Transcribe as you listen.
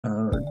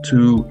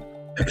to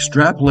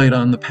extrapolate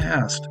on the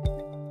past.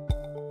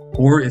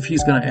 Or if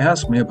he's going to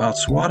ask me about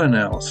SWOT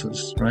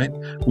analysis, right,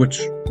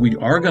 which we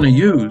are going to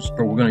use,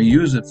 but we're going to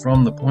use it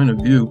from the point of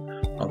view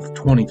of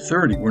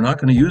 2030. We're not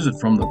going to use it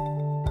from the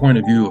point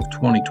of view of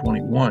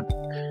 2021.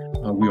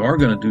 We are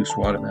going to do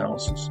SWOT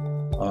analysis.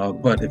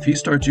 But if he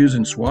starts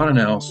using SWOT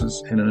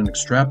analysis in an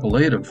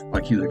extrapolative,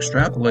 like he's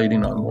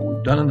extrapolating on what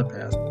we've done in the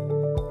past.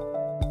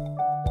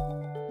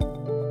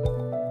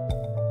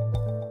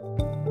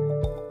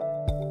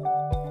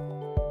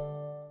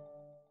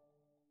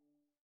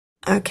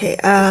 Okay,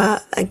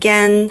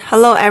 again,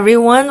 hello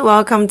everyone.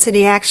 Welcome to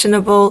the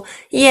Actionable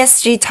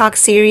ESG Talk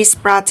series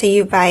brought to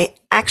you by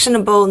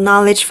Actionable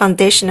Knowledge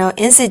Foundational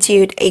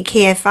Institute,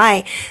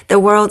 AKFI, the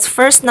world's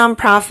first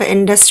nonprofit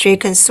industry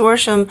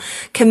consortium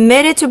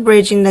committed to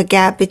bridging the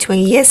gap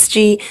between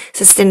ESG,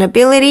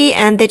 sustainability,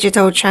 and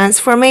digital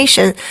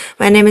transformation.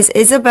 My name is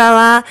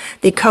Isabella,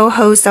 the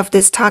co-host of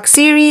this talk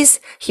series,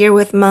 here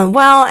with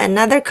Manuel,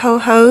 another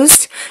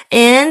co-host,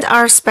 and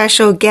our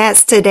special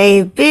guest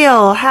today,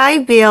 Bill. Hi,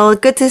 Bill.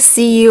 Good to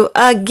see you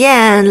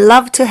again.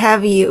 Love to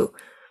have you.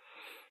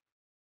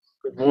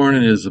 Good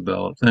morning,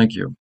 Isabella. Thank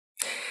you.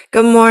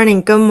 Good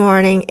morning. Good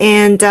morning.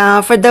 And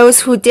for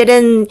those who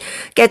didn't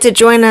get to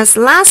join us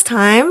last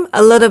time,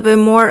 a little bit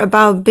more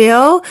about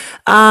Bill.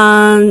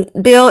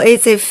 Bill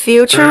is a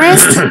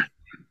futurist.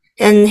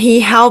 And he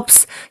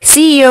helps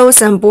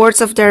CEOs and boards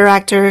of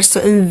directors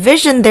to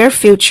envision their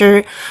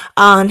future.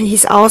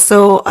 He's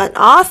also an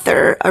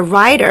author, a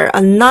writer, a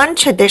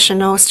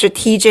non-traditional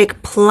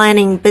strategic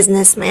planning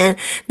businessman.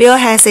 Bill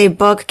has a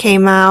book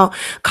came out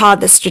called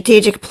The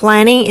Strategic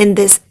Planning in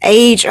This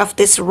Age of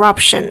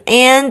Disruption,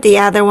 and the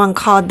other one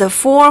called The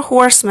Four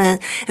Horsemen,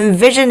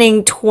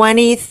 Envisioning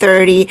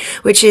 2030,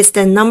 which is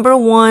the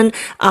 #1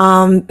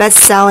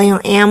 best-selling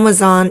on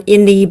Amazon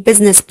in the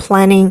business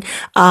planning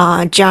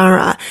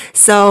genre.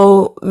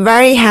 So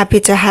very happy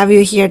to have you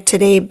here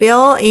today,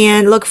 Bill,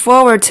 and look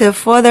forward to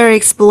further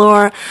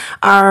explore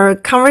our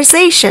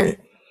conversation.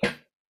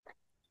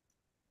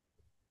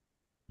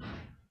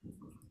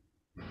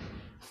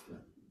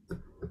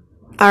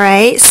 All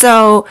right,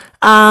 so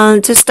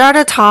to start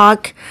a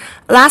talk,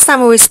 last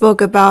time we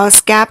spoke about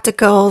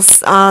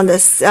skepticals,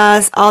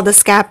 all the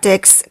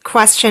skeptics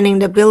questioning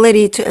the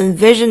ability to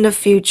envision the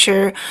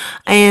future.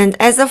 And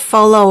as a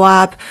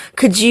follow-up,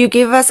 could you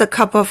give us a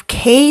couple of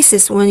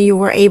cases when you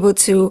were able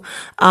to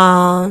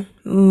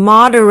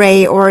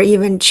moderate or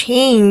even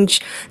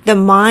change the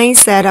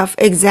mindset of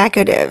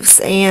executives?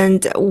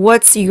 And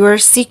what's your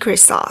secret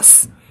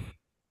sauce?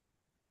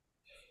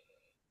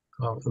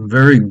 A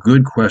very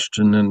good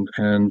question,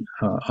 and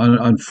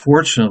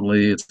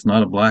unfortunately, it's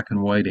not a black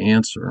and white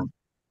answer.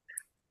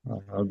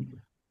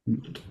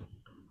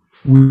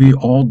 We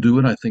all do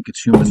it. I think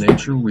it's human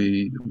nature.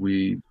 We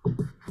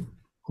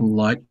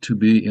like to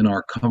be in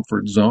our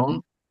comfort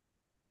zone.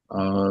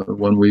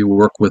 When we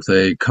work with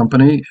a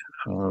company,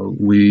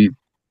 we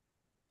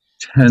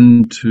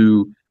tend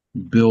to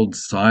build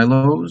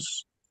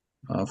silos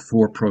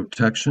for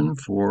protection,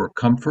 for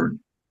comfort.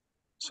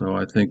 So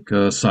I think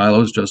silo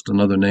is just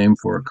another name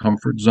for a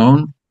comfort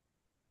zone.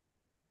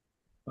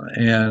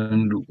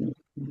 And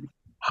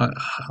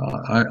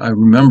I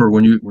remember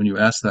when you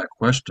asked that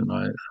question,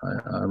 I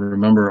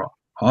remember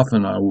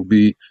often I will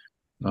be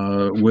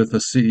with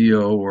a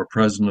CEO or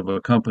president of a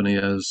company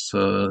as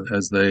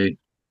they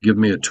give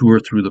me a tour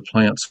through the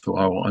plant, so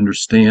I will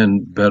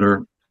understand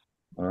better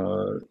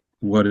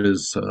what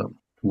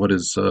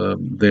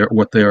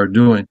they are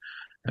doing.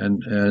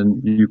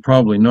 And you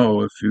probably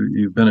know, if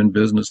you've been in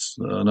business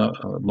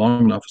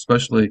long enough,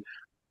 especially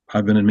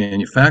I've been in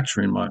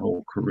manufacturing my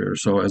whole career.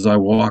 So as I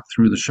walk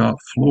through the shop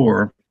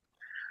floor,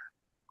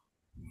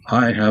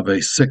 I have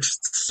a sixth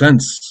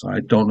sense.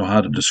 I don't know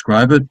how to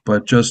describe it,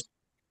 but just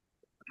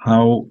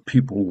how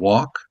people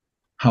walk,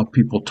 how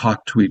people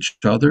talk to each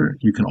other.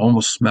 You can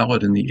almost smell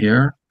it in the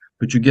air,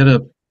 but you get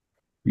an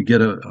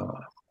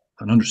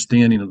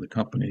understanding of the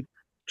company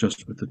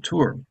just with the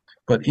tour.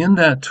 But in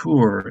that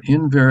tour,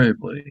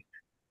 invariably,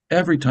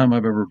 every time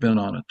I've ever been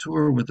on a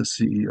tour with a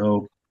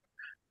CEO,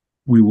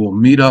 we will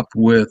meet up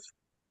with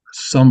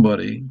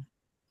somebody,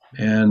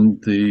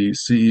 and the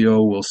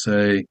CEO will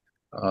say,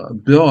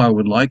 Bill, I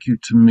would like you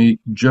to meet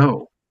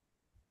Joe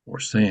or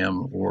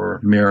Sam or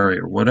Mary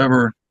or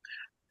whatever.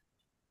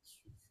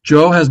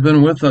 Joe has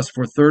been with us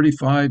for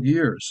 35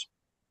 years,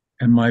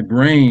 and my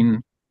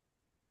brain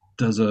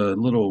does a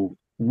little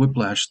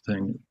whiplash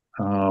thing.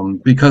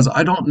 Because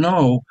I don't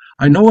know.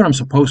 I know what I'm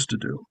supposed to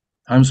do.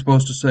 I'm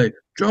supposed to say,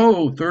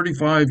 Joe,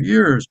 35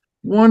 years,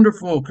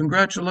 wonderful,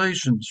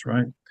 congratulations,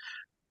 right?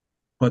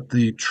 But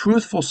the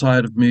truthful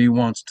side of me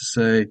wants to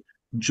say,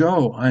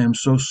 Joe, I am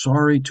so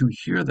sorry to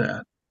hear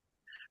that,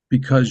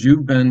 because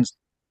you've been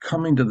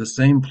coming to the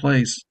same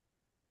place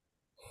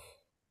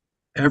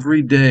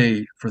every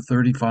day for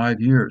 35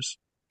 years.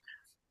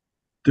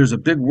 There's a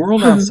big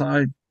world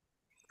outside.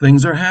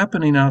 Things are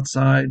happening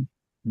outside.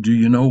 Do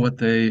you know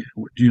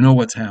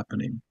what's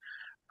happening?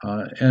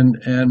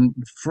 And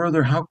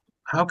further,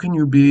 how can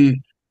you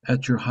be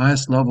at your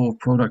highest level of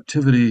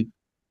productivity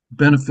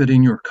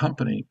benefiting your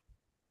company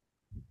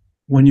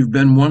when you've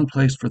been one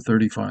place for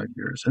 35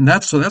 years? And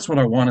that's what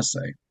I want to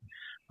say.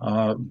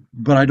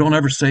 But I don't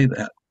ever say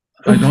that.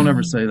 I don't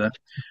ever say that.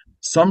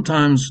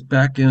 Sometimes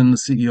back in the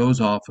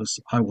CEO's office,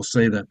 I will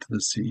say that to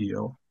the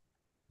CEO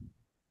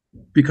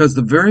because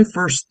the very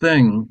first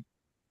thing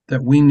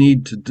that we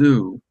need to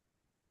do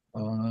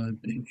uh,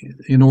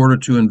 in order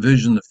to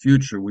envision the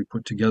future, we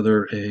put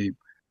together a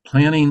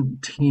planning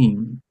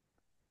team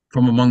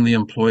from among the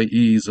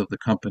employees of the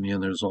company,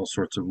 and there's all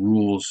sorts of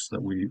rules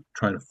that we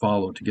try to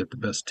follow to get the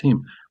best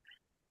team.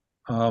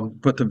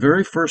 But the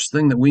very first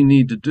thing that we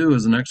need to do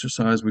is an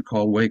exercise we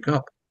call Wake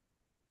Up.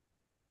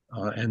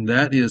 And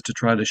that is to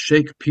try to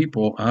shake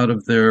people out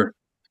of their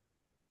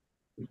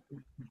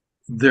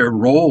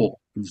roles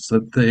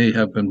that they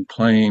have been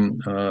playing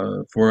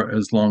for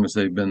as long as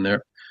they've been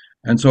there.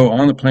 And so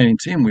on the planning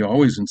team, we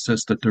always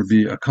insist that there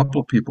be a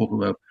couple of people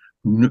who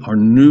are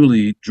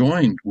newly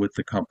joined with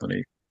the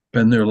company,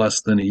 been there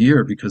less than a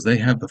year, because they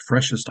have the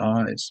freshest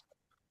eyes.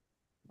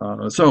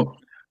 So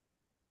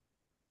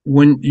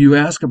when you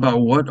ask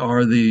about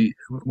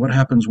what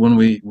happens when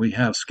we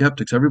have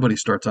skeptics, everybody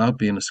starts out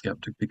being a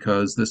skeptic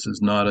because this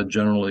is not a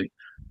generally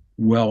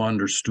well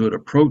understood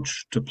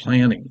approach to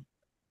planning.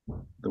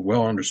 The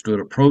well understood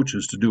approach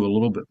is to do a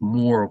little bit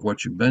more of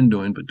what you've been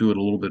doing, but do it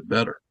a little bit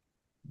better.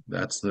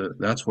 That's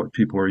what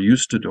people are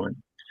used to doing.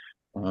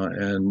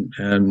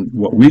 And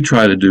what we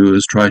try to do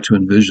is try to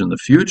envision the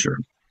future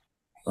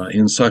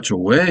in such a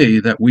way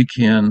that we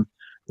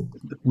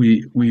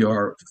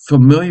are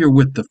familiar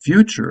with the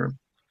future,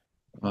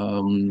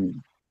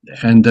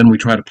 and then we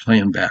try to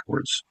plan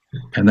backwards,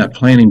 and that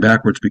planning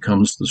backwards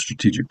becomes the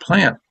strategic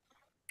plan.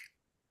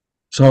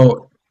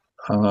 So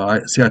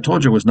I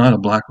told you it was not a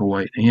black or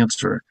white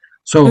answer.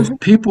 So Mhm.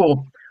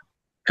 people,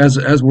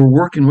 as we're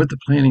working with the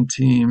planning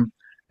team,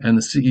 and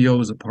the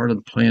CEO is a part of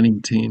the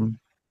planning team,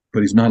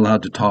 but he's not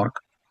allowed to talk.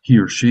 He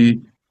or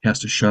she has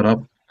to shut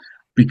up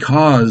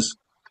because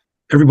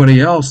everybody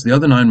else, the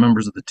other 9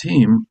 members of the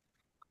team,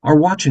 are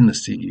watching the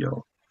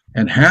CEO.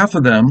 And half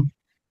of them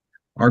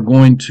are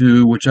going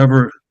to,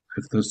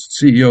 if the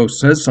CEO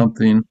says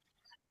something,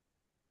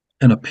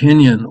 an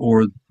opinion,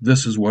 or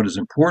this is what is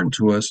important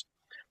to us,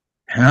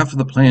 half of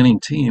the planning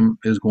team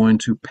is going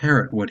to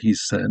parrot what he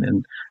said.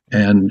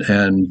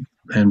 And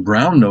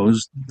Brown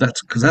knows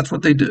that's because that's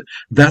what they do.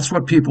 That's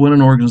what people in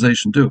an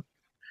organization do.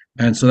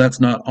 And so that's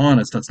not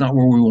honest. That's not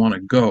where we want to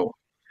go.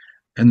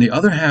 And the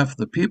other half of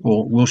the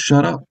people will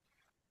shut up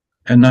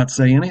and not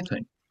say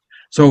anything.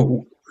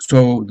 So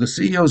the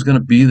CEO is going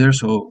to be there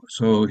so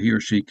he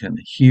or she can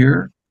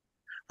hear,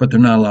 but they're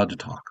not allowed to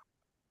talk.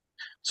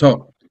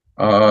 So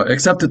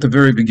except at the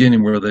very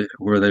beginning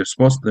where they're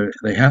supposed to,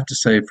 they have to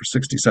say for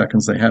 60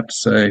 seconds, they have to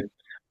say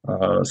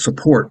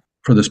support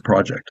for this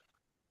project.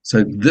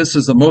 Say this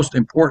is the most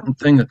important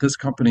thing that this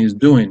company is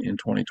doing in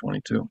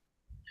 2022,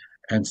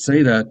 and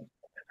say that,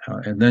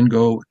 and then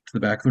go to the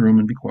back of the room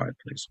and be quiet,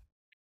 please.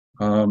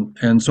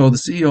 And so the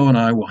CEO and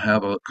I will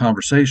have a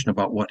conversation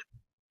about what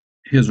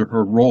his or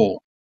her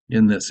role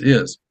in this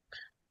is.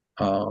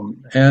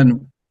 Um,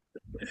 and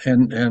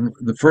and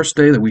the first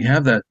day that we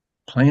have that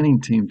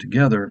planning team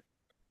together,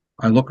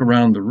 I look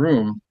around the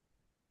room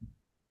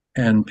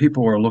and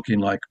people are looking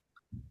like,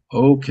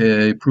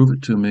 okay, prove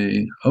it to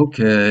me.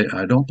 Okay,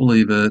 I don't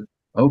believe it.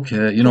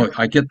 Okay,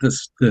 I get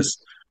this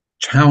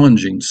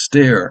challenging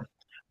stare.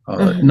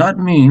 Mhm. Not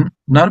mean,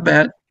 not a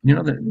bad,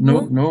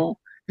 Mhm. no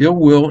ill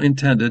will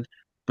intended,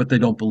 but they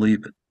don't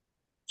believe it.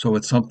 So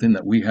it's something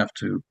that we have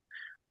to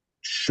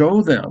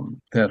show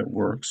them that it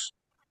works,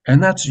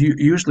 and that's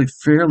usually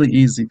fairly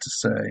easy to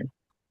say,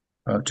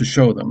 to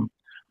show them,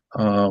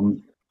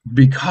 um,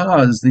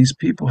 because these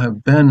people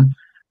have been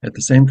at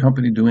the same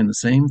company doing the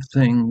same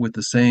thing with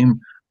the same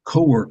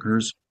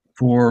coworkers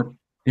for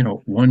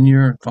 1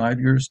 year, 5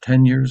 years,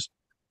 10 years.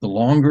 The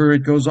longer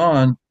it goes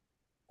on,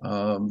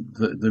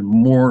 the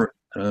more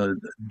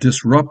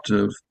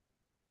disruptive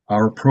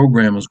our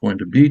program is going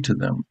to be to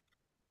them.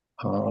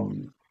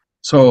 Um,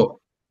 so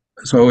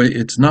so uh,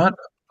 it's not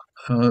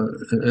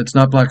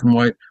black and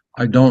white.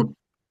 I don't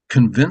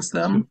convince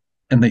them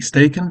and they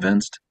stay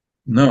convinced.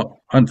 No,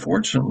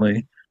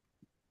 unfortunately,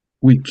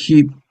 we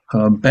keep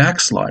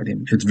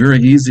backsliding. It's very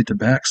easy to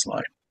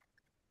backslide.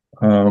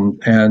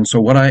 And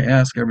so, what I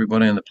ask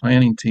everybody on the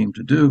planning team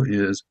to do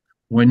is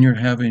when you're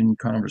having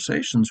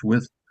conversations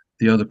with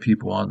the other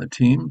people on the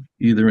team,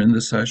 either in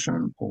the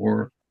session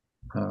or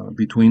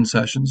between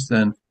sessions,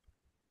 then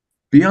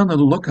be on the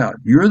lookout.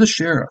 You're the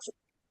sheriff.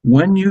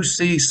 When you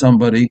see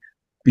somebody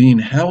being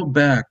held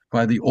back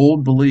by the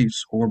old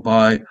beliefs or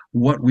by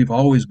what we've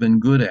always been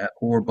good at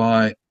or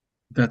by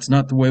that's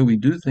not the way we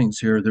do things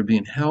here, they're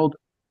being held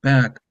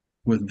back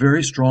with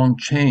very strong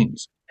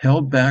chains,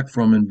 held back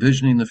from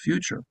envisioning the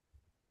future.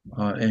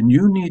 And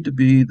you need to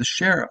be the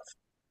sheriff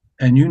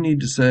and you need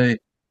to say,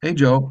 hey,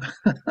 Joe,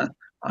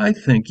 I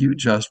think you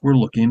just were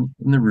looking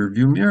in the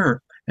rearview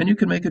mirror, and you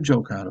can make a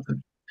joke out of it.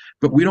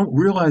 But we don't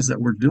realize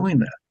that we're doing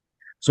that.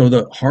 So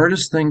the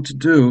hardest thing to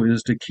do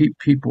is to keep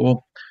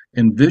people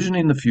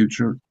envisioning the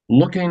future,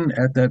 looking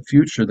at that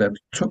future that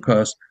took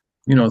us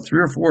 3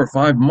 or 4 or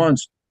 5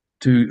 months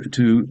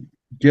to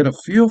get a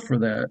feel for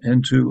that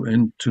and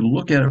to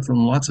look at it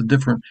from lots of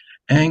different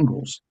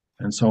angles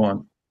and so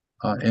on.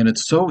 And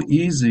it's so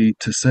easy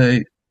to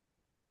say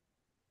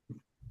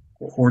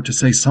or to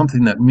say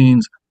something that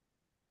means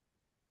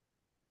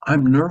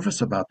I'm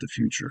nervous about the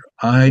future.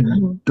 I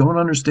Mhm. don't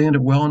understand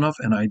it well enough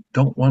and I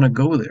don't want to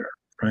go there,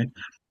 right?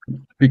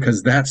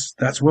 Because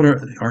that's what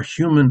our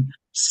human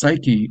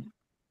psyche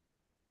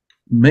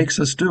makes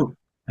us do.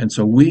 And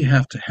so we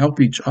have to help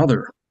each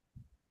other.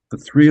 The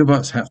three of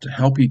us have to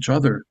help each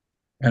other.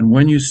 And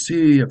when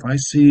if I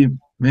see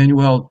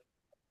Manuel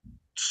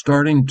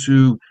starting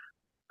to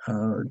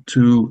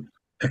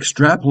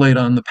extrapolate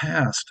on the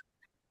past,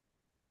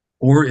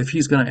 or if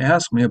he's going to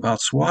ask me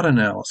about SWOT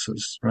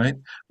analysis, right,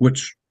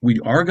 which we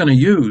are going to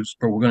use,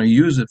 but we're going to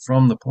use it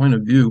from the point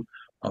of view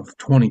of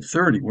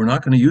 2030. We're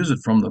not going to use it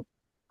from the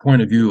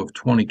point of view of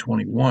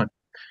 2021.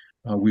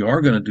 We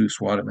are going to do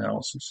SWOT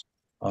analysis.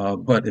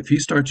 But if he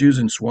starts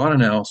using SWOT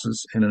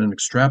analysis in an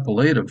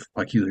extrapolative,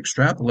 like he's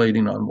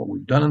extrapolating on what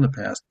we've done in the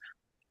past,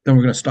 then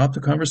we're going to stop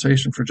the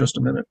conversation for just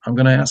a minute. I'm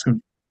going to ask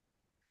him,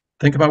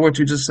 think about what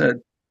you just said.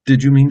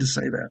 Did you mean to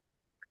say that?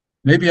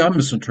 Maybe I'm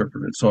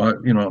misinterpreted. So I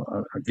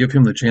give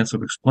him the chance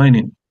of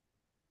explaining.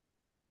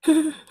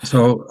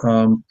 So,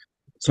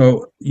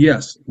 so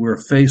yes,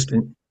 we're faced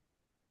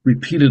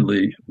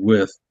repeatedly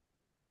with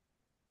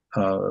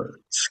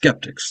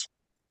skeptics,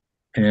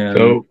 and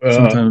So,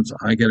 sometimes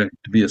I get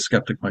to be a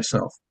skeptic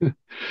myself.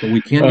 But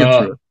we can get uh,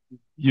 through it.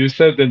 you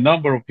said a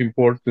number of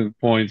important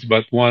points,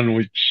 but one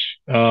which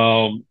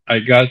I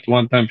got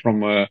one time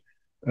from a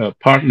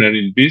partner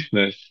in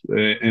business,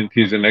 and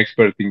he's an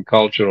expert in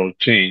cultural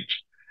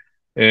change.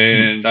 Hmm.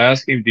 And I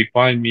asked him,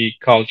 define me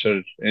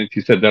culture, and he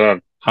said there are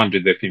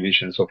 100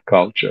 definitions of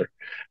culture.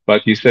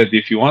 But he said,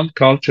 if you want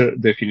culture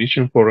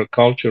definition for a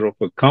culture of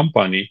a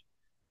company,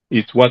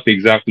 it's what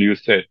exactly you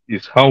said.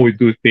 It's how we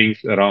do things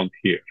around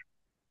here.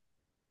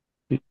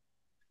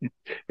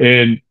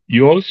 And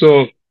you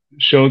also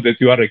showed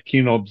that you are a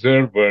keen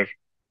observer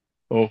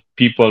of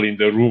people in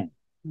the room.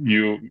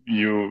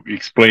 You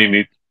explain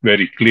it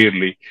very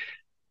clearly.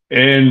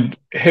 And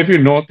have you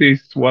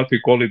noticed what we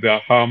call it the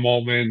aha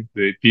moment,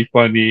 the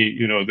epiphany?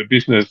 The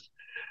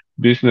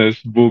business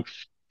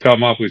books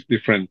come up with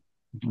different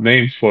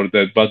names for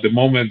that. But the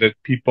moment that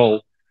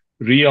people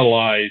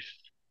realize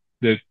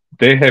that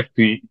they have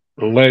to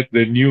let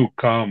the new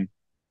come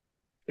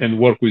and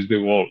work with the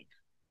old.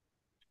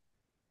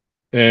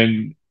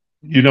 And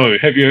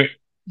have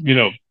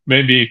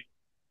maybe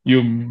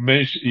you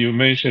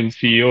mentioned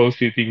CEO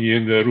sitting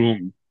in the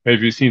room.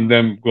 Have you seen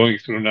them going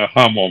through an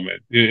aha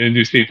moment? And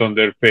you see it on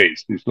their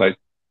face. It's like,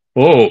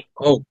 oh,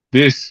 Oh,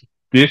 this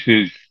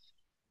is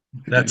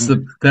that's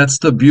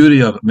the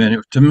beauty of it,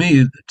 man. To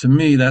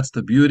me, that's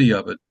the beauty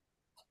of it.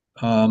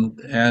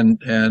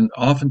 And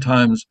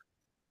oftentimes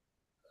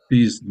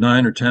these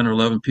 9 or 10 or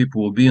 11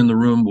 people will be in the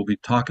room. We'll be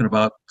talking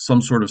about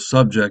some sort of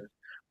subject.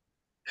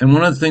 And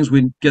one of the things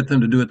we get them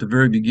to do at the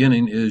very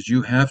beginning is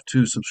you have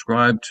to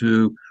subscribe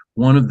to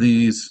one of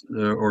these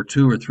or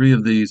two or three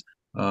of these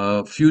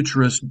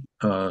futurist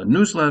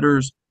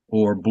newsletters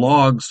or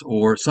blogs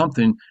or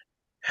something.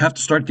 Have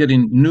to start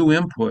getting new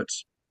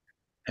inputs.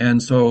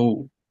 And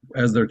so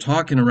as they're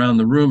talking around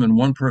the room, and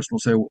one person will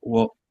say,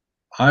 well,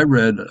 I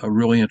read a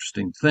really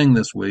interesting thing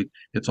this week.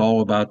 It's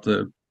all about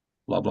the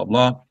blah, blah,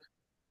 blah.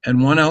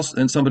 And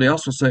somebody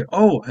else will say,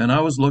 oh, and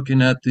I was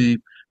looking at the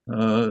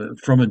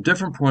from a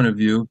different point of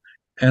view,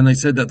 and they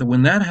said that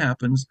when that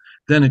happens,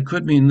 then it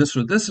could mean this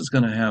or this is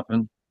going to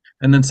happen.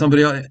 And then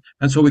somebody else,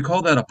 and so we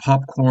call that a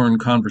popcorn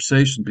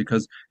conversation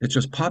because it's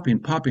just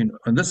popping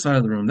on this side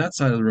of the room, that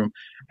side of the room,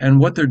 and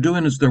what they're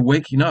doing is they're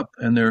waking up,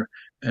 and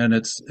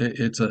it's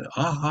a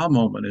aha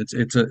moment.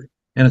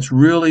 And it's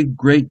really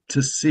great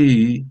to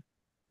see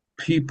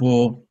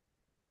people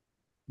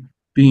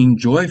being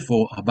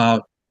joyful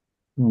about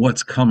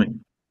what's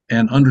coming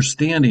and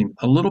understanding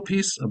a little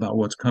piece about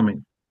what's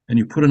coming. And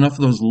you put enough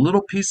of those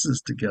little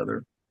pieces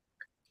together,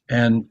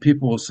 and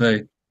people will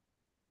say,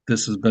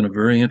 this has been a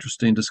very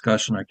interesting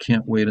discussion. I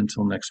can't wait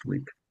until next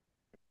week.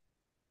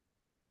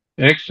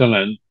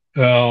 excellent.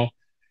 I,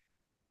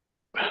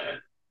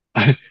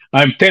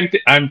 I'm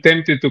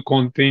tempted to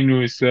continue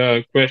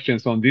with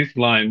questions on this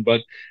line,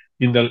 but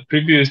in the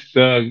previous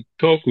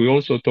talk, we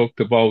also talked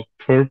about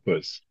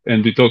purpose,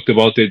 and we talked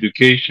about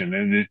education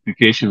and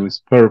education with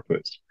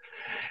purpose.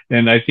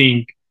 And I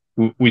think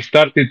we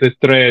started the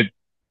thread,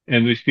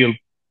 and we still,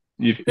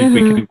 if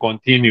we Mhm. can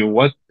continue,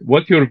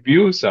 what your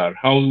views are,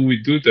 how do we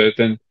do that?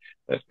 And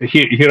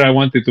here I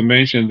wanted to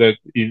mention that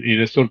in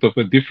a sort of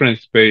a different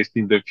space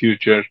in the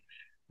future,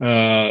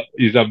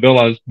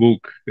 Isabella's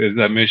book, as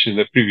I mentioned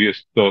in the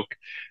previous talk,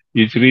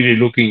 is really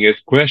looking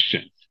at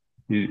questions.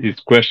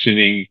 It's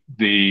questioning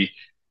the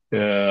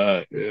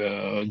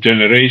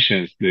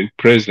generations, the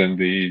present,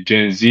 the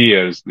Gen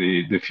Zers,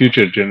 the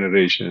future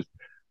generations.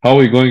 How are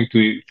we going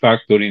to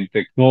factor in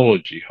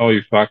technology? How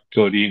we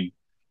factor in,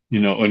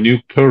 a new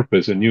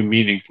purpose, a new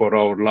meaning for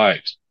our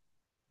lives?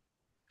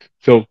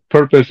 So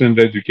purpose and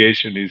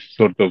education is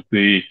sort of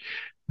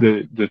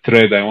the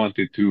thread I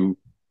wanted to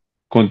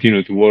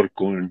continue to work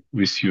on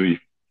with you, if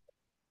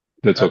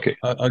that's okay.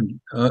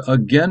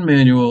 Again,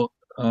 Manuel,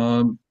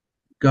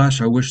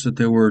 gosh, I wish that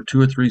there were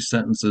 2 or 3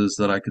 sentences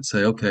that I could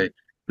say, okay,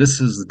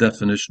 this is the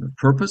definition of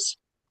purpose.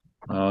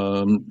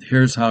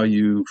 Here's how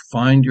you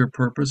find your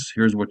purpose.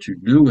 Here's what you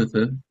do with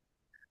it.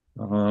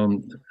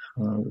 Um,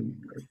 uh,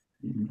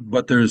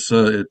 but there's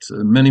it's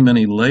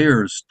many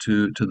layers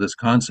to this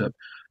concept,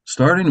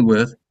 starting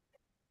with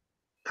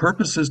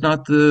purpose is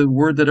not the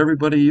word that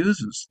everybody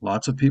uses.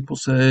 Lots of people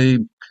say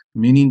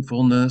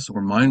meaningfulness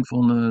or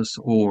mindfulness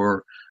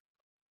or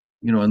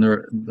and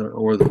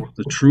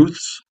the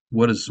truths.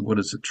 What is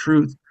the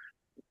truth?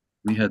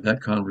 We had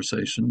that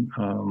conversation,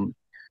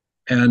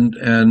 and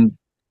and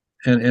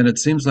and it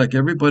seems like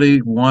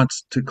everybody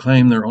wants to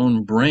claim their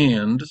own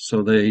brand,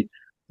 so they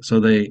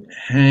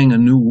hang a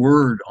new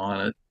word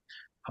on it.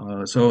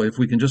 So if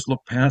we can just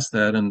look past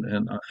that, and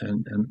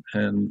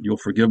you'll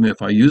forgive me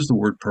if I use the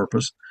word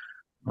purpose.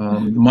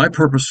 My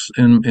purpose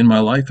in my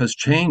life has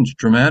changed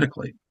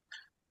dramatically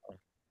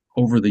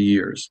over the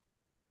years.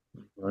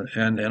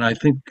 And I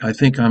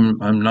think I'm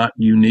not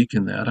unique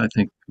in that. I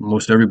think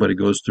most everybody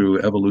goes through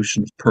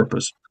evolution of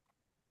purpose.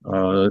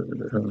 I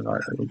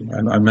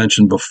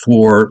mentioned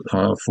before,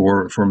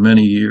 for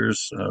many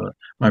years,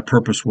 my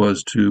purpose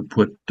was to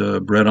put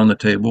bread on the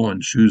table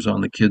and shoes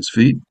on the kids'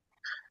 feet,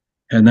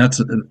 and that's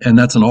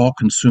an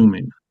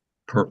all-consuming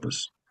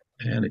purpose,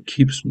 and it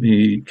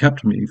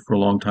kept me for a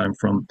long time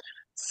from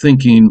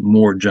thinking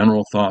more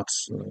general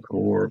thoughts,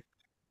 or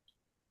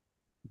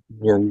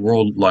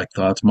world-like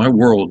thoughts. My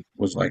world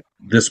was like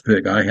this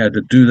big. I had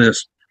to do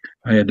this.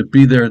 I had to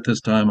be there at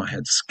this time. I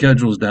had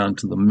schedules down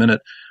to the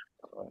minute,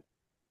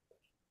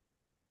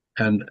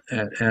 and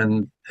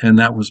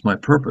that was my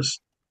purpose.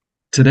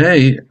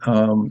 Today,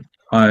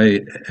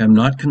 I am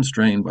not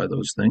constrained by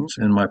those things,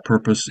 and my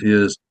purpose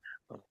is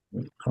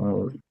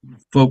uh,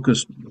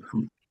 focused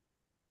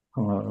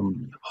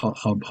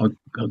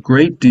a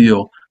great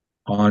deal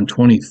on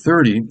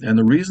 2030. And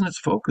the reason it's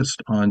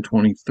focused on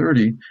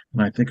 2030,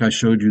 and I think I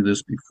showed you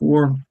this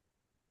before,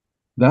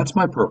 that's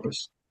my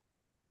purpose.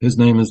 His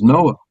name is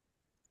Noah.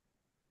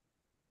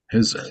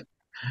 His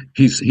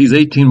he's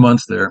 18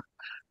 months there,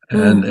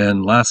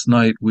 and last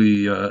night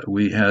we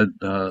had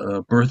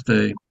a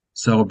birthday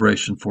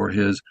celebration for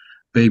his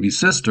baby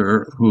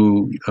sister,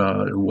 who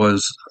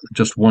was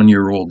just 1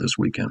 year old this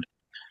weekend.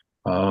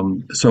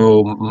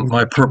 So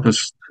my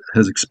purpose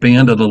has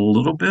expanded a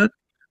little bit,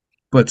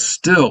 but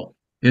still,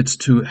 it's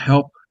to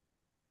help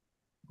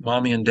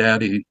mommy and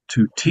daddy,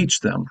 to teach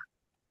them,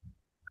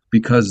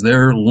 because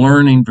they're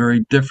learning very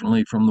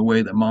differently from the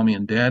way that mommy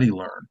and daddy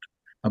learned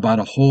about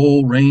a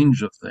whole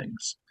range of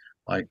things,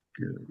 like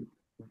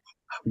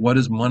what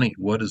is money,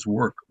 what is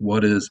work,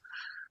 what is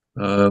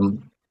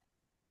um,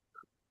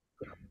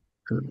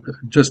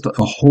 just a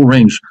whole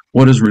range.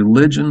 What is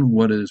religion?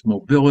 What is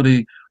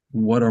mobility?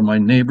 What are my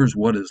neighbors?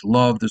 What is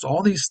love? There's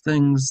all these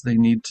things they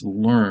need to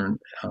learn,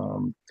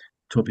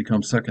 till it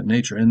becomes second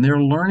nature. And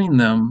they're learning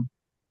them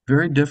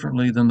very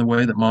differently than the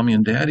way that mommy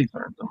and daddy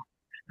learned them.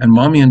 And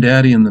mommy and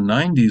daddy in the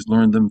 90s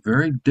learned them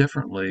very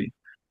differently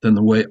than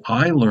the way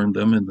I learned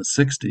them in the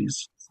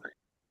 60s.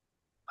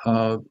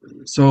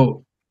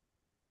 So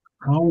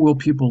how will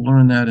people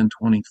learn that in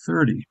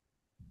 2030?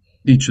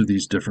 Each of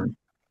these different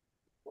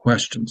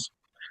questions.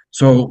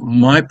 So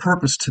my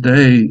purpose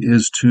today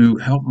is to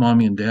help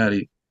mommy and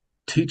daddy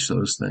teach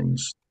those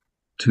things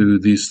to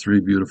these 3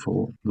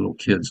 beautiful little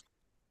kids.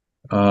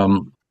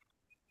 And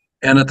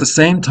at the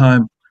same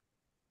time,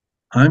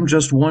 I'm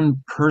just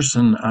one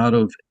person out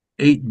of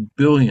 8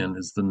 billion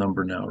is the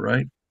number now,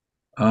 right?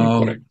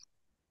 Correct.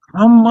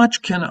 How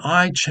much can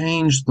I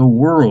change the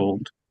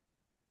world,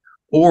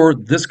 or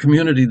this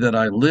community that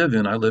I live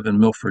in? I live in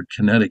Milford,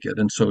 Connecticut,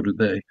 and so do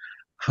they.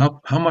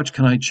 How much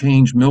can I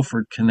change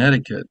Milford,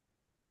 Connecticut,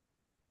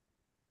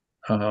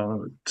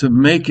 to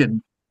make it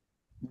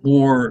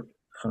more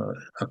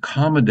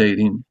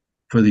accommodating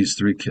for these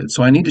 3 kids?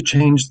 So I need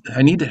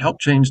to help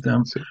change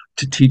them,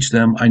 to teach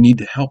them. I need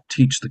to help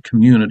teach the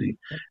community.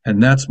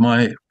 And that's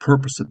my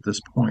purpose at this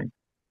point.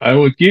 I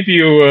will give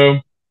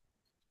you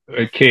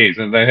a case,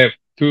 and I have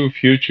 2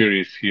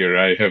 futurists here.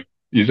 I have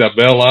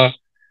Isabella,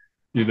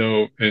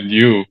 and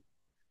you,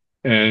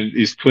 and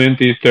it's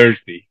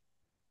 2030.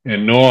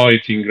 And Noah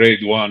is in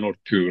grade 1 or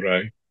 2,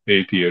 right?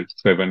 8 years,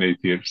 7, 8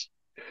 years.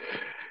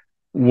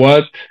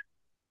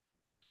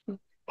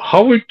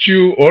 How would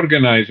you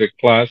organize a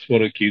class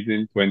for a kid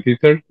in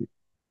 2030?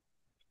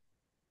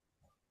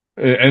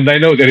 And I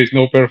know there is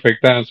no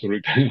perfect answer.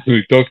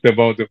 We talked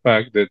about the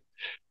fact that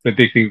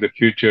predicting the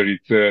future is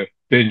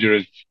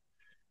dangerous,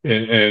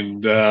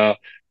 and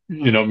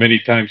many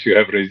times you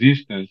have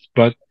resistance.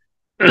 But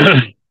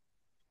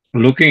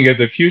looking at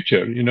the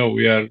future,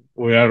 we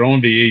are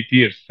only 8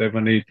 years,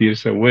 7, 8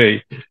 years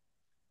away.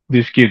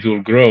 These kids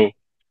will grow.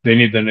 They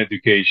need an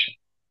education.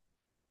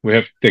 We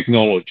have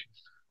technologies.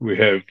 We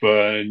have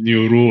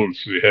new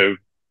rules. We have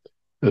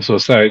a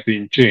society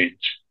in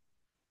change.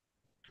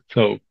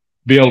 So,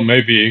 Bill,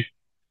 maybe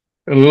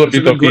a little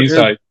bit of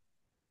insight.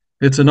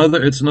 It's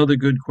another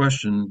good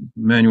question,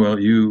 Manuel.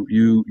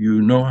 You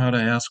know how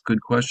to ask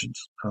good questions.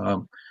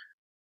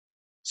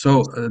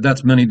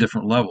 That's many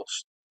different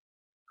levels.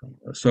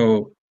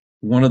 So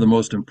one of the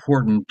most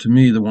important, to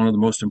me, one of the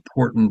most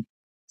important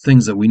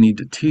things that we need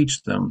to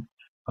teach them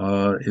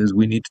is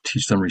we need to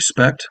teach them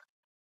respect.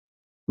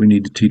 We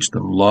need to teach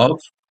them love.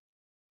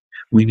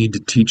 We need to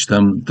teach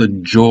them the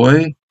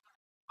joy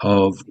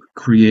of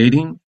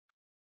creating.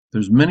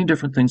 There's many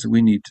different things that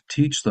we need to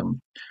teach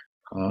them.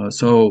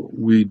 So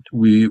we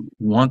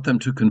want them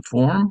to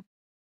conform,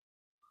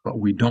 but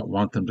we don't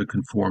want them to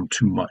conform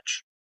too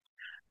much.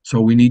 So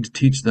we need to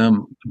teach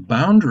them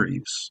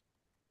boundaries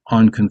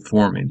on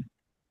conforming.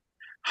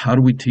 How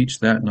do we teach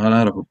that? Not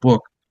out of a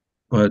book,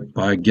 but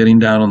by getting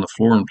down on the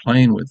floor and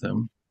playing with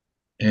them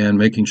and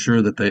making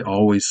sure that they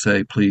always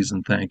say please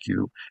and thank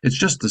you. It's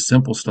just the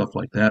simple stuff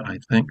like that, I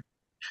think.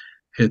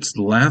 It's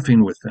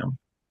laughing with them,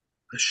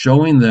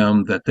 showing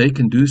them that they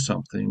can do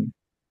something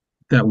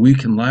that we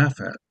can laugh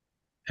at.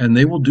 And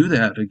they will do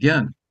that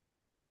again.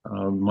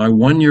 My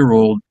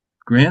 1-year-old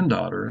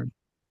granddaughter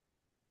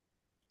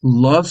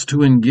loves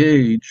to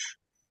engage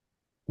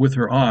with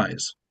her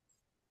eyes.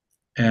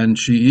 And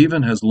she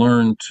even has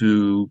learned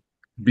to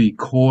be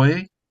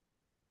coy.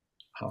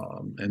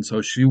 And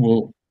so she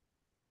will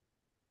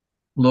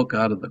look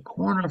out of the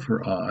corner of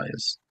her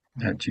eyes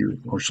at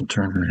you, or she'll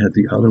turn her head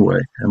the other way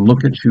and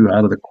look at you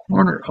out of the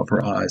corner of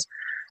her eyes,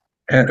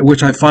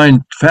 which I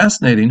find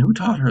fascinating. Who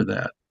taught her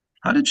that?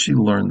 How did she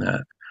learn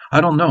that? I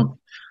don't know.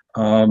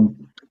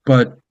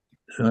 But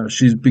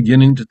she's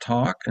beginning to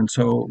talk. And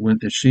so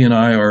if she and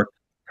I are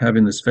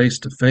having this face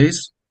to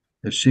face,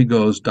 if she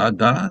goes da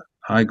da,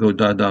 I go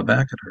da da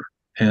back at her.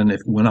 And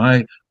when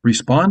I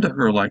respond to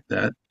her like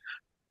that,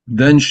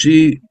 then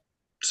she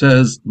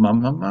says ma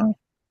ma ma,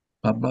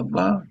 blah blah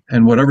blah,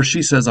 and whatever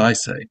she says, I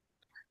say,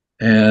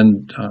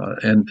 and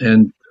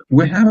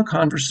we have a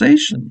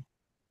conversation,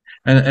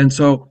 and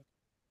so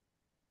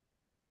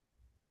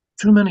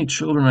too many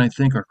children, I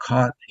think, are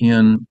caught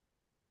in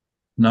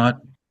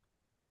not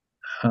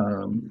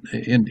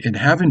in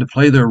having to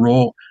play their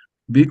role,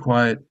 be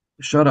quiet,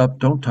 shut up,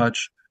 don't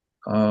touch,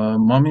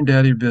 mommy and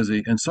daddy are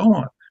busy, and so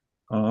on.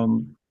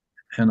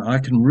 And I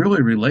can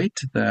really relate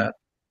to that,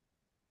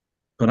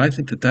 but I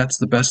think that that's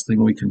the best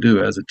thing we can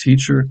do as a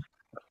teacher.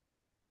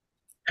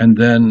 And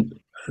then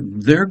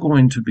they're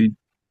going to be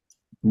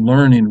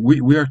learning.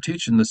 We are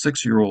teaching the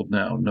 6-year-old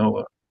now,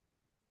 Noah,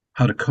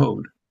 how to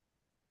code.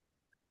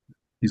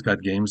 He's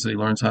got games that he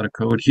learns how to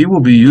code. He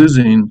will be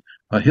using,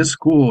 his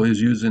school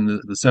is using,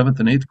 the 7th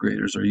and 8th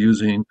graders are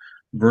using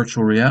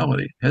virtual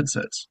reality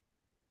headsets.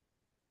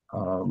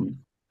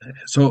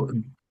 So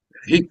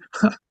he,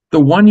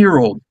 the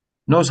 1-year-old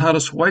knows how to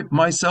swipe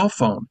my cell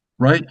phone,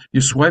 right?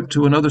 You swipe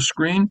to another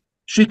screen,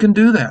 she can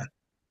do that.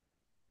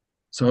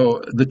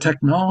 So the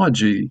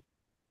technology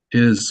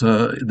is,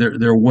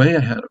 they're way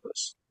ahead of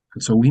us.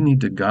 And so we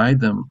need to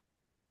guide them.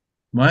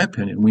 My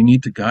opinion, we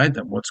need to guide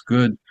them. What's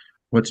good,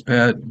 what's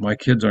bad. My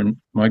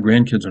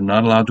grandkids are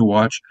not allowed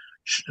to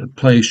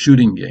play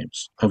shooting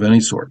games of any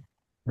sort,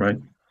 right?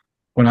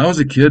 When I was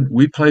a kid,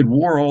 we played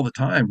war all the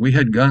time. We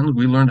had guns.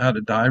 We learned how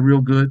to die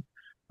real good,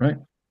 right?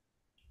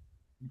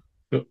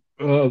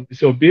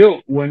 So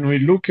Bill, when we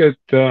look at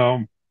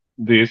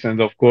this, and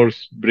of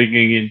course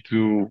bringing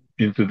into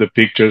the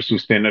picture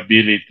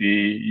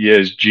sustainability,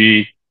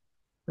 ESG,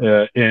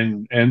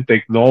 and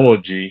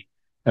technology,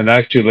 and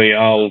actually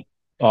I'll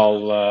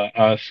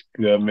ask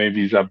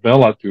maybe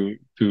Isabella to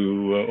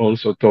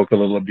also talk a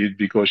little bit,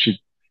 because she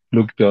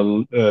looked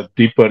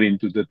deeper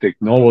into the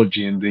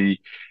technology and the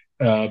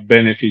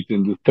benefit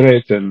and the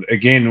threats. And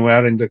again, we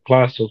are in the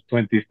class of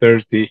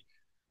 2030.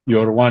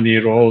 Your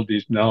 1-year-old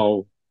is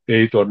now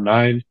 8 or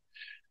 9.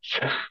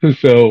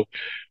 So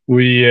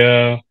we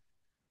have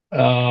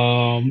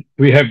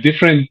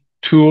different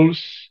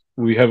tools.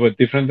 We have a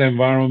different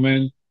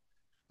environment.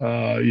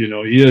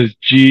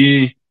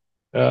 ESG,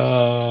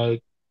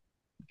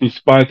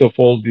 despite of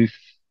all these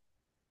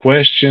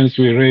questions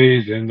we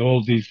raise and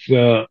all this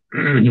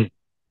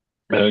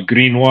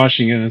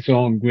greenwashing and so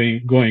on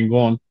going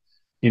on,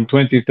 in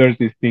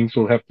 2030 things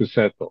will have to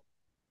settle.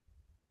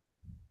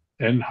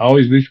 And how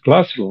is this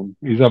classroom?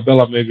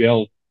 Isabella, maybe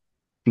I'll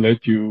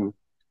let you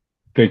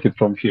take it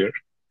from here.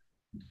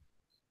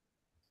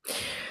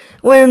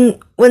 When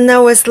I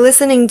was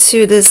listening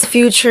to this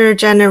future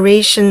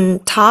generation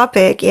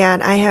topic,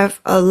 I have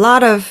a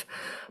lot of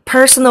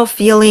personal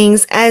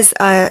feelings as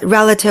a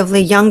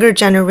relatively younger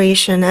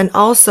generation, and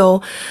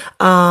also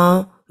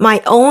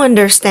my own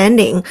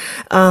understanding,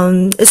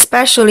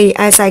 especially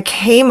as I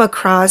came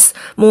across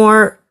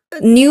more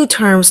new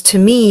terms to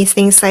me,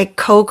 things like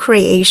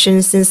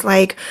co-creation, things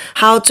like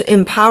how to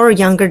empower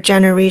younger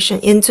generation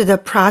into the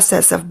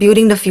process of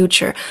building the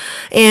future.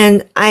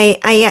 And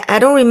I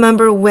don't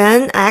remember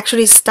when I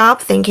actually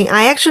stopped thinking.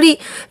 I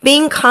actually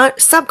being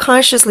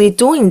subconsciously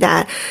doing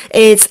that.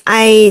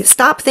 I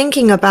stopped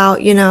thinking about,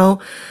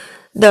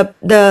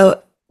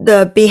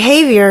 the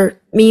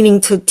behavior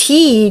meaning to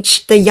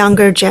teach the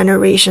younger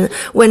generation.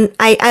 When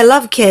I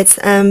love kids,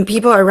 and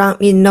people around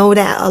me know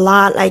that a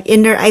lot, like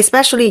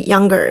especially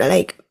younger,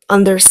 like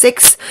under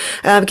 6,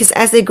 because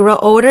as they grow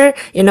older,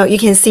 you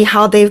can see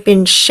how they've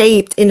been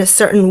shaped in a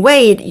certain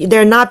way.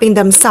 They're not being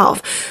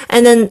themselves.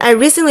 And then I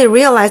recently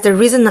realized the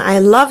reason I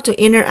love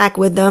to interact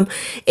with them,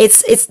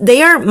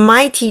 they are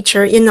my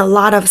teacher in a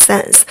lot of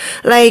sense.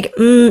 Like,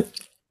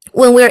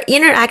 when we're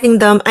interacting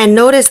them, I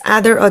notice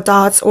other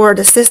adults or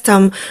the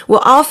system will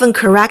often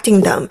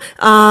correcting them.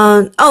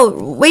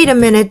 Oh, wait a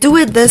minute, do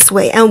it this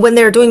way. And when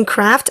they're doing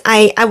craft,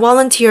 I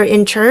volunteer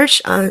in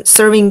church,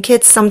 serving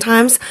kids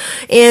sometimes.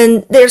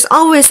 And there's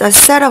always a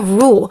set of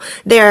rule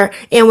there.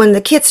 And when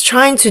the kid's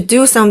trying to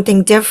do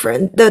something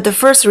different, the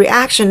first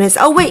reaction is,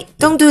 oh, wait,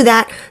 don't do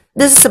that.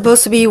 This is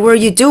supposed to be where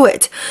you do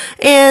it.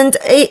 And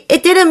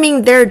it didn't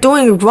mean they're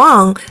doing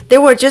wrong. They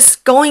were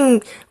just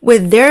going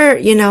with their,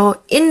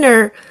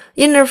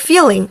 inner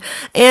feeling.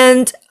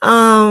 And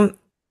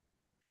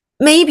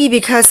maybe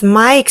because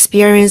my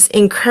experience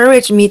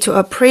encouraged me to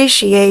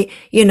appreciate,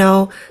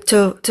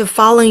 to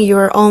following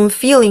your own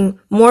feeling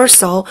more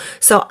so.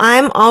 So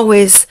I'm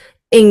always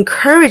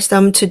encourage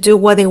them to do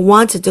what they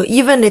want to do,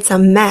 even it's a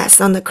mess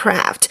on the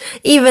craft,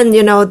 even,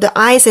 the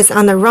ice is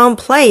on the wrong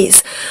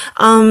place.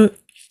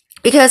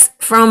 Because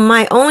from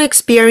my own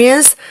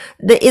experience,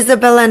 the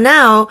Isabella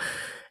now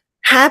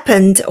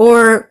happened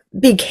or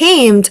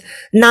became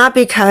not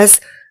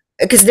because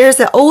there's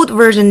the old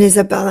version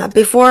Isabella.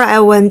 Before I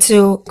went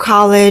to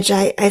college,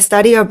 I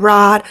studied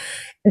abroad.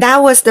 That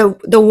was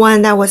the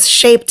one that was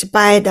shaped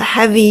by the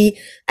heavy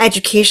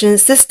education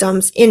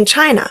systems in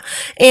China.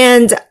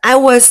 And I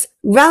was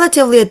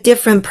relatively a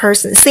different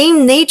person,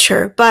 same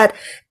nature, but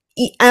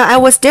I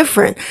was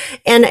different.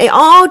 And it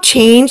all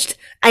changed.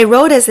 I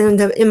wrote this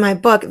in my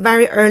book,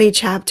 very early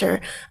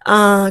chapter,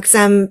 because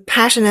I'm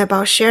passionate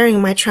about sharing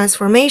my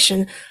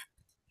transformation.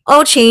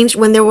 All changed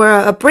when there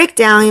were a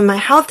breakdown in my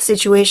health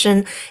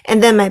situation,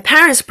 and then my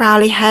parents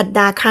probably had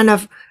that kind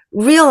of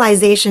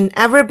realization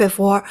ever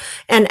before,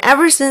 and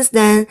ever since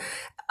then,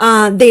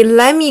 they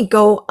let me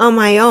go on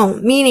my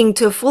own, meaning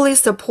to fully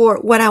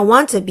support what I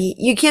want to be.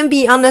 You can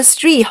be on the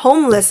street,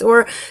 homeless,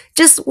 or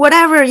just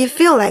whatever you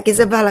feel like,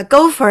 Isabella,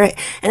 go for it.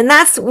 And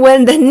that's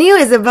when the new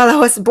Isabella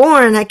was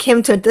born. I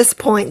came to this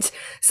point.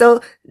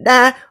 So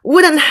that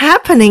wouldn't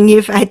happening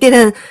if I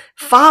didn't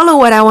follow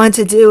what I want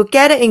to do,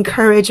 get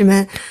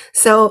encouragement.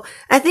 So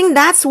I think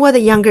that's what the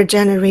younger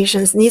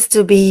generations needs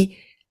to be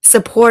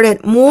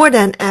supported more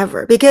than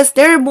ever, because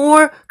they're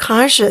more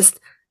conscious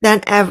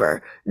than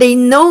ever. They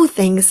know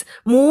things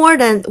more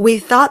than we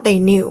thought they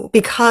knew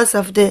because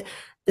of the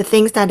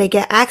things that they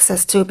get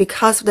access to,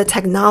 because of the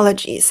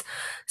technologies.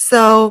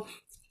 So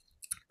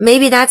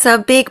maybe that's a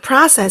big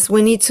process.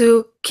 We need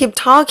to keep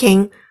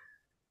talking,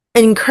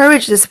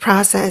 encourage this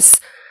process,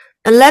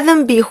 and let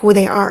them be who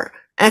they are.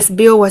 As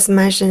Bill was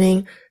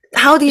mentioning,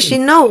 how did she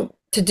know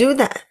to do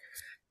that?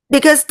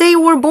 Because they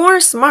were born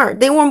smart.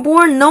 They were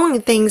born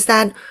knowing things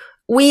that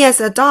we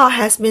as adults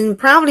has been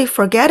probably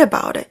forget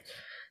about it.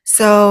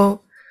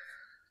 So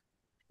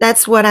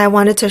that's what I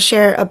wanted to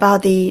share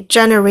about the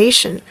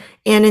generation.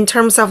 And in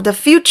terms of the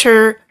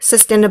future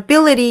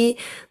sustainability,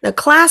 the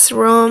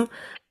classroom,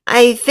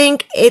 I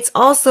think it's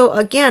also,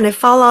 again, it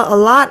follows a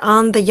lot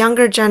on the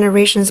younger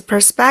generation's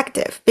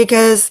perspective,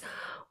 because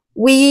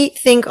we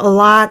think a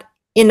lot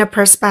in a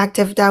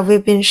perspective that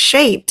we've been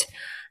shaped.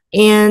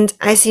 And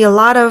I see a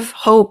lot of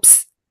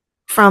hopes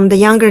from the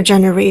younger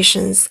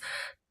generations,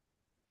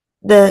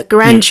 the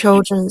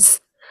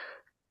grandchildren's,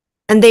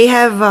 and they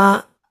have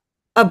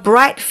a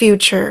bright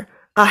future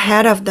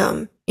ahead of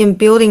them in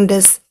building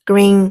this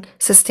green,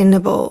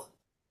 sustainable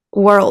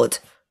world,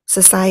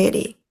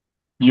 society.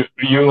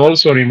 You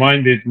also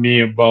reminded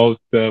me about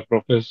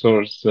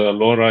Professors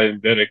Laura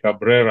and Derek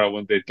Cabrera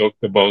when they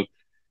talked about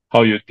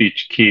how you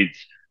teach kids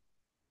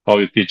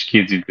in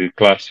the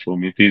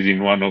classroom. It is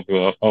in one of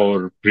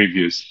our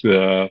previous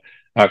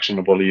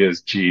actionable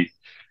ESG.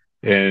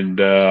 And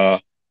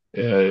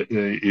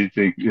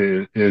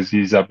as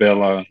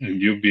Isabella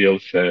and you, Bill,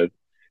 said,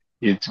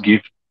 it's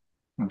give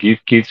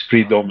kids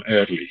freedom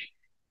early.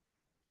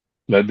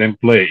 Let them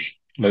play.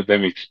 Let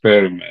them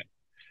experiment.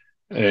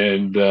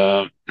 And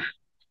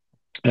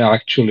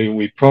actually,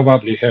 we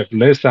probably have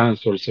less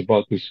answers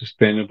about the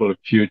sustainable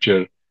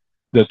future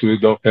that we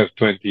don't have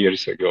 20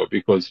 years ago,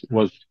 because it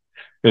was,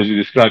 as you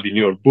described in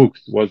your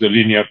books, was a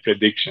linear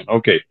prediction.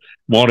 Okay,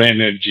 more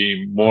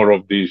energy, more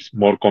of this,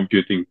 more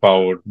computing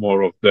power,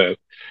 more of that,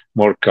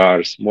 more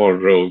cars, more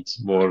roads,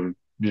 more,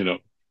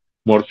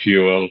 more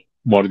fuel,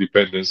 more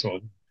dependence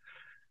on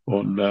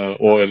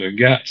oil and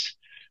gas.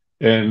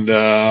 And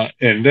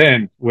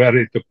then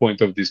we're at the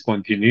point of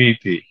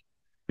discontinuity.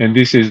 And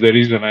this is the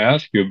reason I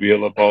asked you,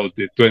 Bill, about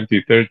the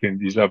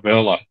 2013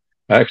 Isabella.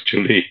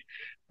 Actually,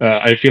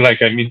 I feel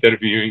like I'm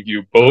interviewing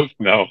you both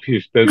now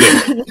instead of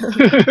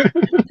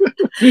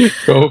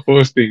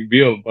co-hosting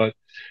Bill. But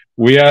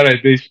we are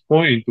at this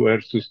point where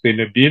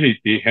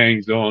sustainability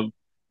hangs on,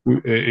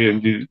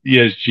 in the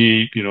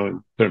ESG,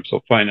 in terms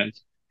of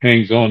finance,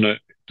 hangs on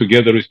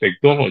together with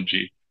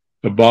technology.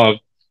 above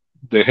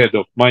the head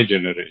of my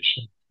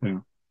generation.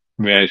 And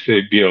may I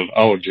say, Bill,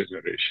 our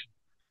generation.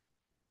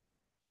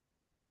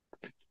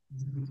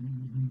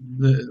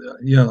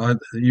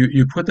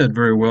 You put that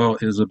very well,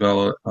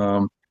 Isabella.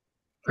 And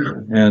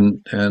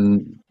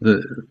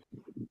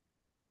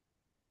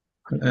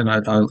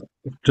I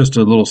just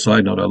a little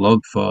side note. I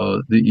love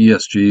the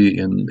ESG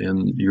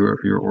in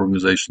your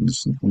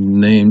organization's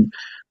name,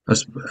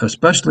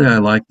 especially I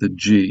like the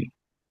G,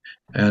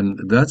 and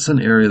that's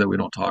an area that we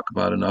don't talk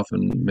about enough.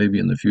 And maybe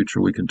in the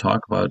future we can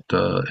talk about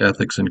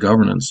ethics and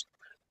governance,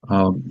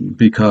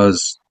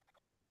 because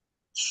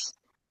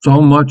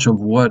so much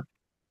of what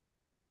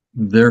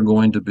they're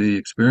going to be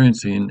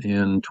experiencing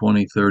in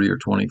 2030 or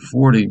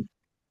 2040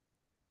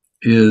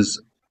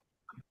 is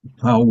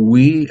how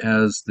we,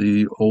 as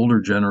the older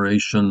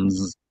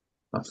generations,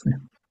 I'm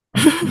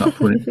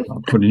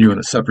putting you in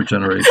a separate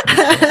generation.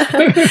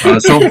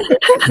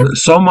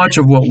 So much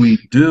of what we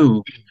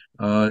do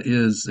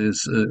is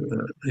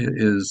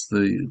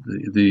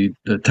the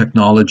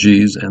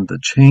technologies and the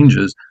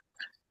changes,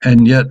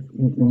 and yet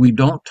we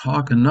don't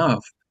talk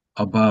enough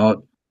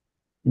about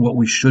what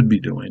we should be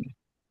doing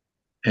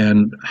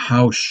and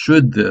how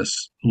should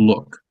this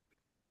look,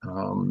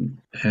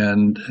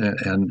 and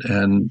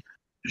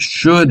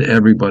should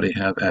everybody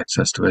have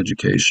access to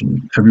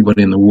education?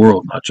 Everybody in the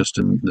world, not just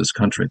in this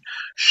country.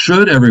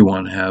 Should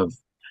everyone have,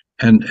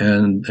 and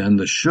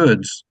the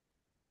shoulds,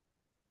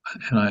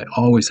 and I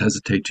always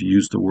hesitate to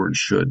use the word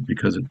should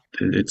because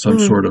it's some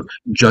sort of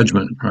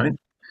judgment, right?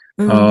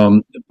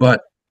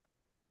 But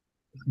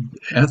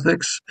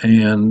ethics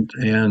and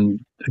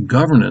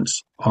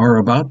governance are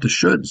about the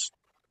shoulds.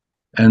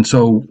 And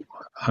so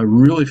I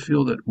really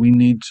feel that we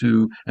need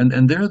to,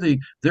 and they're the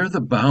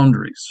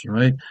boundaries,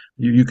 right?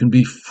 You can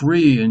be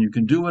free and you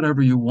can do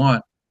whatever you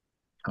want,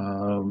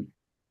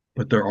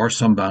 but there are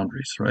some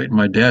boundaries, right?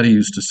 My daddy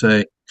used to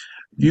say,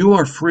 "You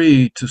are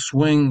free to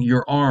swing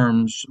your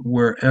arms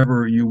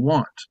wherever you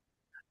want.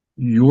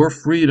 Your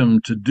freedom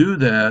to do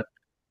that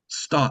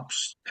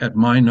stops at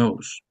my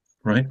nose,"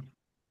 right?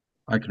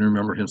 I can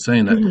remember him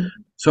saying that.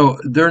 So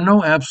there are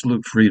no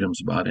absolute freedoms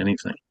about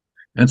anything.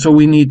 And so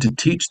we need to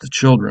teach the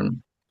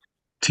children,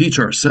 teach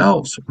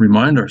ourselves,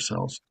 remind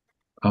ourselves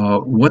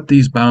what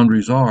these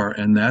boundaries are,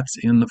 and that's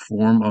in the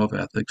form of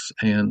ethics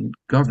and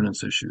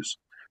governance issues.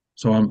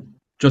 So I'm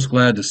just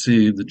glad to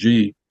see the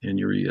G in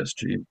your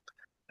ESG,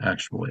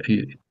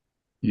 actually,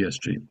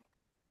 ESG.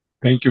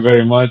 Thank you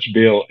very much,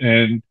 Bill.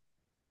 And,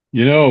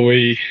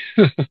 we,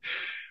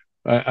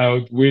 I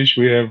would wish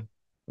we have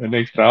an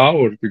extra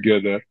hour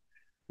together.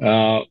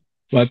 But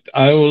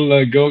I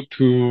will go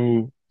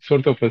to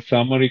sort of a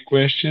summary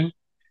question.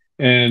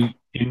 And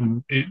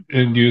you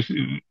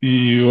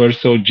are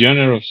so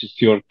generous with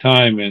your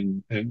time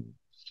and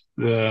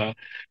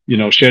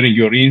sharing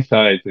your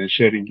insights and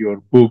sharing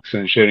your books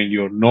and sharing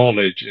your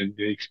knowledge and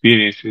the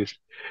experiences.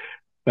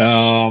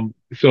 And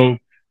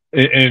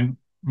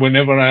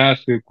whenever I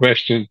ask a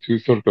question to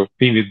sort of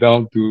pin it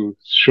down to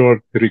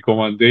short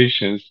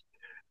recommendations,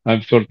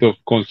 I'm sort of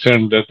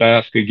concerned that I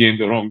ask again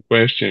the wrong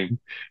question.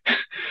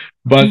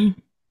 But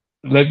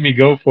let me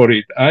go for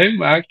it.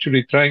 I'm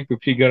actually trying to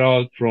figure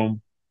out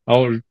from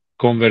our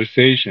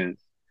conversations.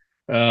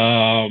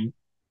 Can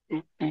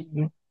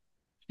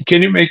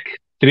you make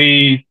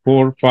 3,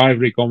 4, 5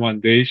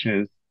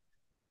 recommendations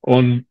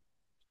of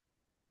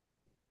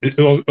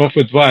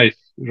advice,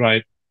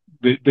 right?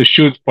 The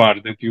should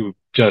part that you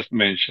just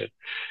mentioned,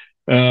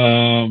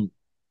 to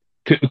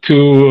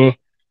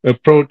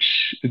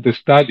approach the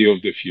study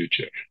of the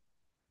future.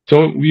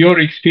 So your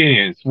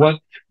experience,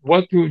 what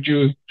would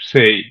you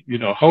say,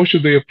 how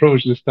should they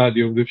approach the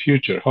study of the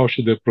future? How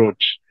should they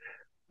approach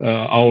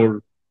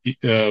our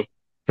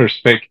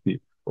perspective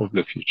of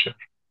the future?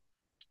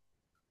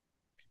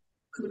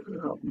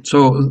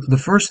 So the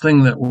first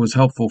thing that was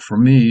helpful for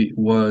me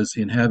was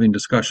in having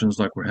discussions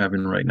like we're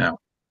having right now.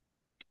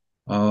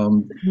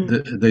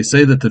 They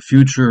say that the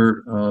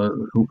future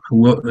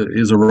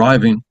is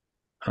arriving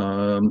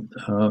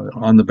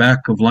on the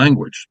back of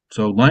language.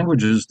 So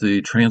language is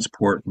the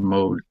transport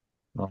mode.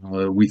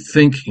 We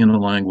think in a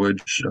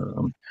language,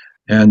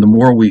 and the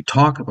more we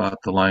talk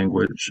about the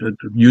language,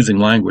 using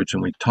language,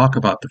 and we talk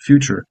about the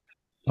future,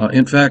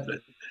 in fact,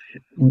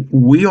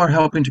 we are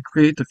helping to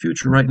create the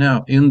future right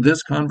now. In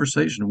this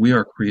conversation, we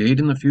are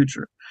creating the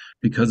future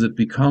because it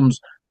becomes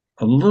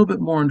a little bit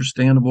more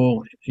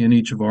understandable in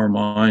each of our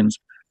minds.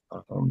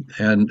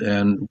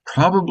 And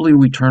probably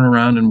we turn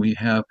around and we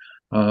have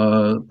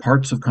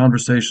parts of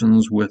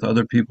conversations with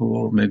other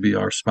people, maybe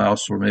our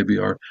spouse or maybe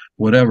our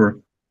whatever,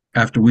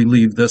 after we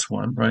leave this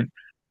one, right?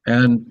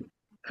 And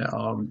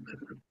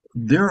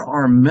there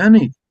are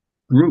many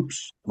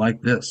groups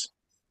like this.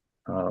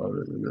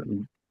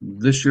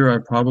 This year I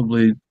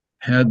probably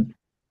had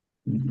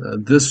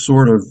this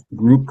sort of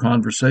group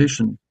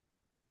conversation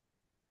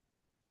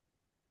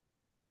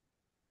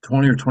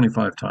 20 or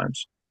 25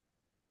 times,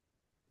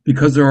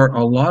 because there are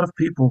a lot of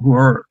people who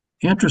are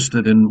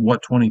interested in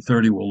what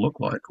 2030 will look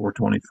like, or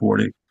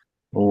 2040,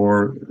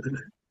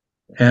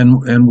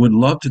 and would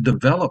love to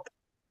develop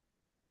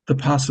the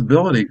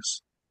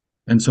possibilities.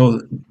 And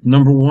so,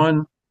 number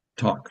one,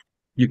 talk.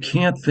 You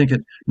can't think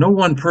it, no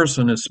one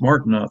person is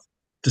smart enough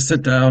to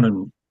sit down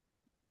and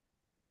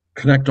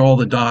connect all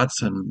the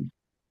dots and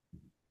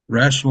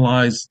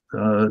rationalize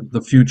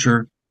the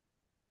future.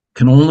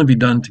 Can only be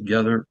done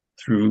together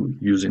through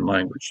using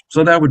language.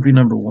 So that would be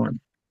number one.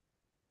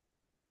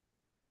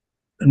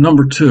 And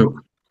number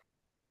two,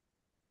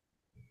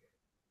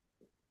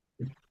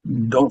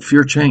 don't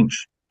fear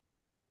change.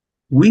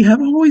 We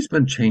have always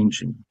been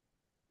changing.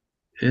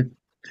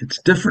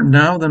 It's different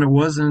now than it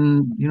was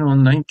in, in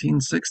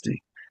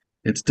 1960.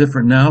 It's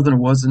different now than it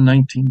was in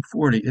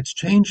 1940. It's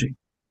changing.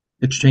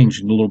 It's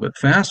changing a little bit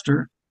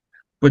faster,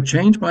 but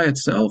change by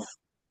itself,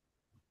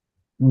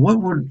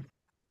 what would,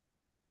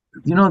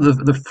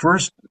 the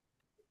first,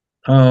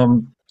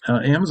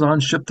 Amazon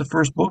shipped the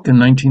first book in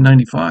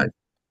 1995.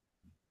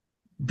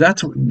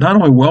 That's not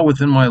only well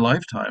within my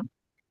lifetime.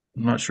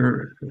 I'm not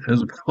sure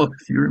as well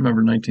if you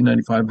remember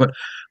 1995, but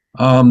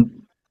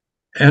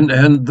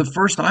and the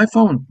first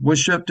iPhone was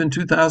shipped in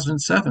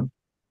 2007.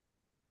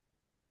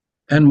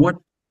 And what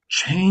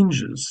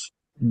changes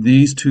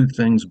these two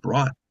things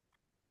brought?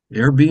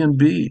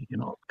 Airbnb,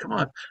 come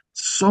on,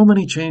 so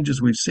many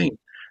changes we've seen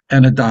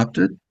and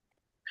adopted,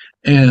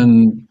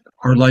 and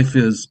our life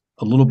is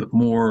a little bit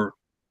more.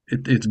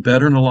 It's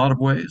better in a lot of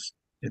ways.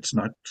 It's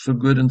not so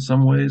good in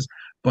some ways,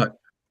 but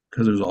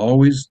because there's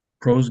always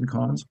pros and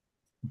cons.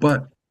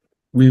 But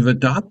we've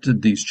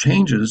adopted these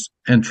changes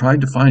and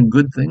tried to find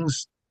good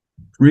things,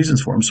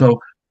 reasons for them.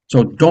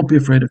 So don't be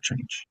afraid of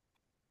change.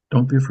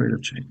 Don't be afraid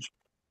of change.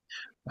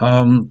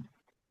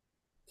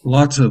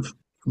 Lots of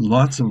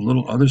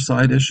little other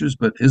side issues,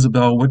 but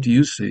Isabel, what do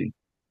you see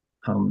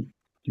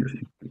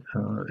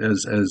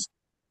as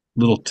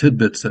little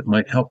tidbits that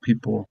might help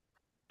people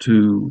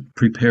to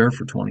prepare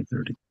for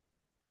 2030?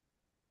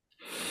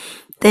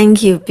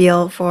 Thank you,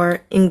 Bill,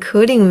 for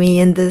including me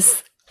in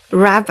this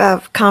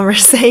wrap-up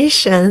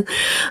conversation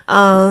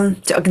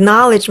to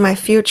acknowledge my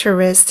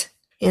futurist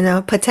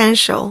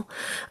potential.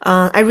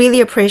 I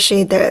really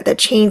appreciate the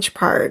change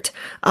part.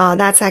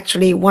 That's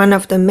actually one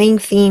of the main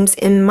themes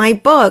in my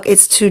book,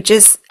 is to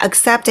just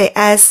accept it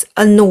as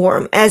a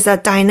norm, as a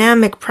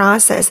dynamic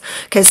process,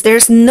 because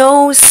there's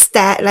no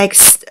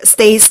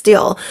stay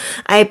still.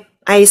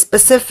 I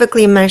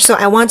specifically mentioned,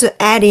 so I want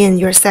to add in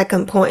your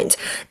second point.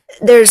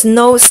 There's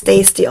no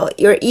stay still.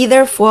 You're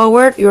either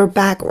forward, you're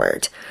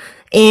backward.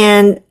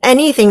 And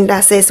anything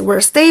that says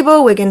we're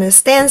stable, we're going to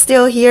stand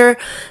still here,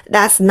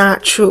 that's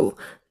not true.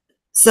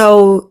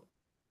 So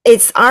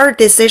it's our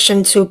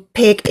decision to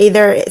pick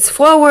either it's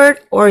forward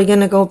or you're going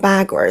to go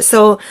backward.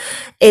 So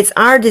it's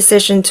our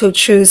decision to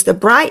choose the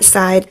bright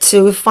side,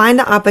 to find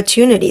the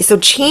opportunity. So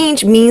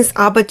change means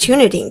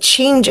opportunity.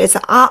 Change is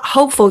a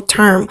hopeful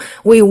term.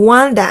 We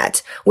want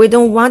that. We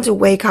don't want to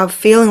wake up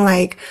feeling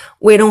like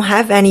we don't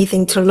have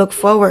anything to look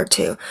forward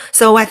to.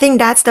 So I think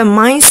that's the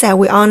mindset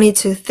we all need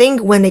to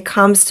think when it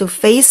comes to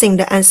facing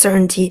the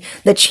uncertainty,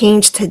 the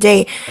change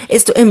today,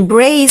 is to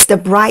embrace the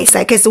bright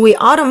side. Because we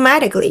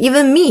automatically,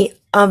 even me,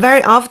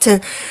 very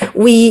often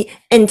we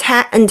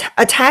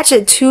attach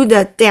it to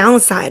the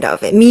downside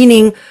of it,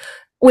 meaning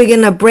we're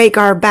gonna break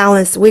our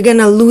balance, we're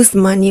gonna lose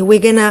money,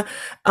 we're not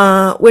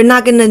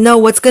gonna know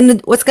what's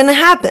gonna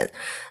happen.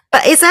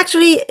 But it's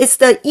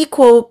the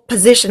equal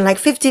position, like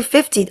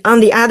 50-50 on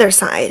the other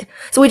side.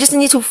 So we just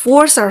need to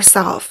force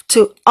ourselves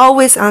to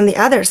always on the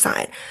other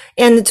side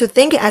and to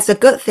think it as a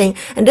good thing.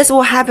 And this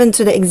will happen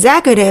to the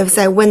executives,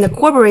 that when the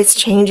corporate's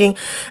changing,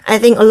 I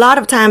think a lot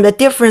of time the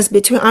difference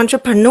between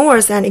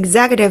entrepreneurs and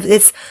executives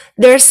is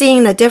they're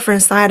seeing a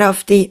different side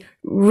of the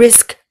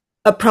risk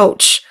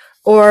approach,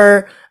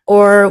 or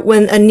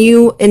when a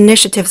new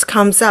initiative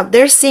comes up,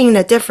 they're seeing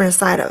a different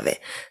side of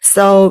it.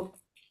 So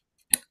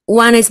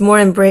one is more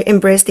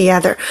embrace the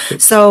other.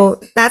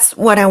 So that's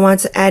what I want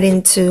to add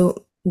into,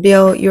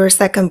 Bill, your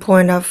second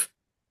point of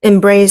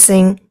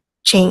embracing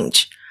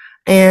change.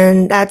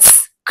 And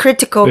that's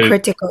critical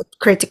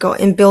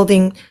in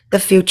building the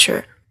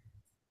future.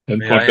 And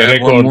May for I the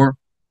add one record, more?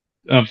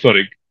 I'm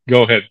sorry,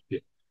 go ahead.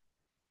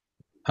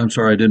 I'm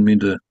sorry, I didn't mean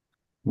to.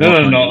 No.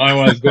 I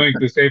was going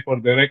to say, for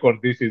the record,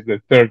 this is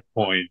the third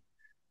point.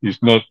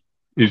 It's not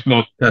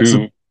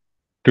to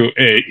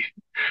A.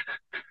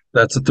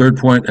 That's the third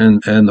point,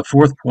 and the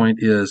fourth point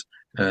is,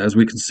 as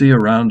we can see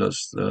around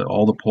us,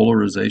 all the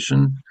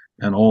polarization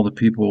and all the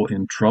people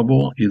in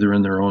trouble, either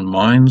in their own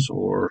minds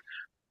or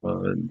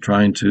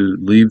trying to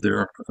leave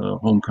their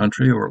home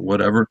country or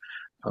whatever.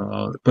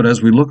 But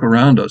as we look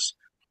around us,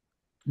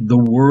 the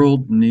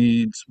world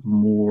needs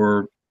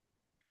more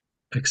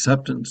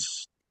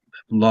acceptance,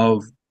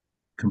 love,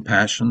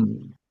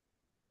 compassion,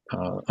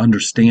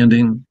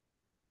 understanding,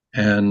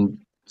 and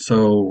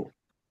so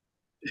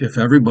if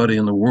everybody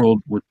in the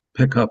world would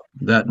pick up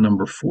that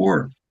number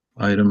 4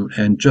 item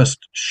and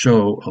just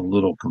show a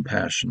little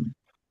compassion,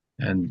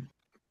 and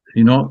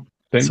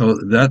so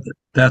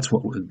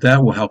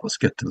that will help us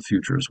get to the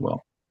future as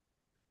well.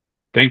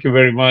 Thank you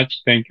very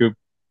much. Thank you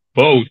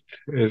both.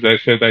 As I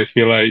said, I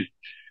feel I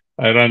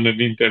ran an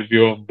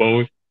interview on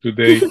both.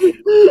 today.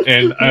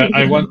 And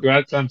I want to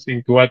add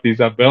something to what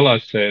Isabella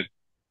said.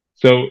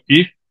 So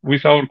if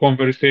with our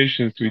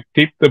conversations, we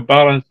tip the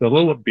balance a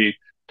little bit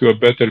to a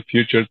better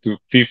future to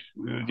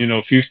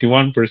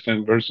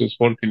 51% versus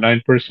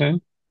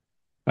 49%,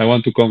 I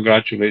want to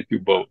congratulate you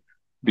both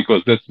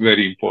because that's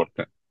very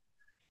important.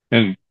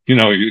 And,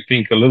 you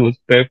think a little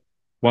step,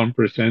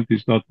 1%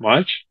 is not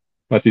much,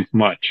 but it's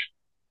much.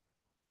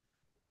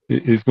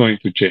 It's going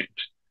to change.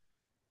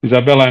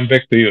 Isabella, I'm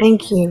back to you.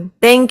 Thank you.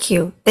 Thank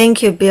you.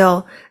 Thank you,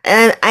 Bill.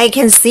 And I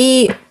can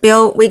see,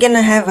 Bill, we're going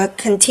to have a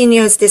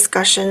continuous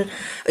discussion,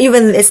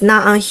 even if it's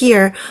not on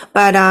here,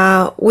 but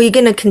we're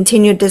going to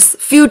continue this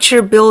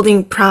future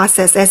building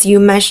process, as you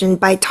mentioned,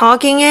 by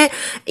talking it,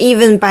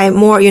 even by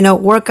more,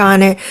 work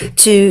on it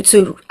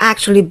to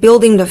actually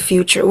building the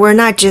future. We're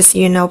not just,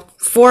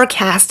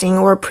 forecasting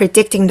or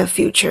predicting the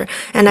future.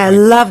 And I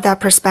love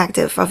that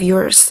perspective of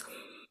yours.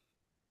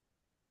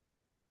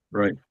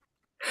 Right.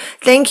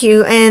 Thank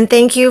you. And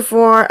thank you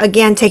for,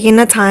 again, taking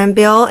the time,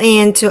 Bill,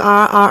 and to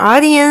our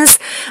audience.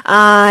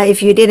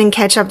 If you didn't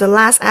catch up the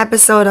last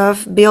episode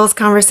of Bill's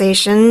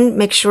conversation,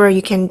 make sure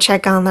you can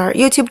check on our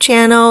YouTube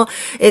channel.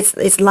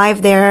 It's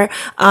live there.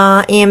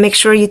 And make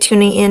sure you're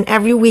tuning in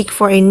every week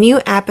for a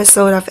new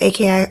episode of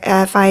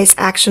AKFI's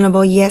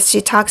Actionable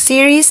ESG Talks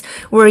series,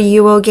 where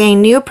you will gain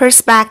new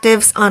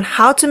perspectives on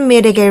how to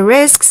mitigate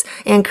risks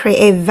and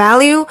create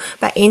value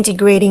by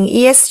integrating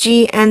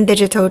ESG and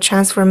digital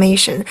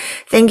transformation.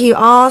 Thank you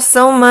all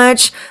so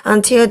much.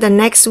 Until the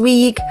next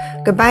week.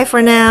 Goodbye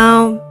for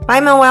now. Bye,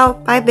 Manuel.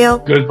 Bye, Bill.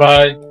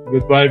 Goodbye.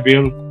 Goodbye,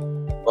 Bill.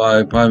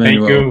 Bye,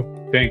 Manuel.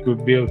 Thank you,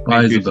 Bill.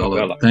 Bye, Thank you,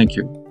 Isabella. Thank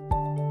you.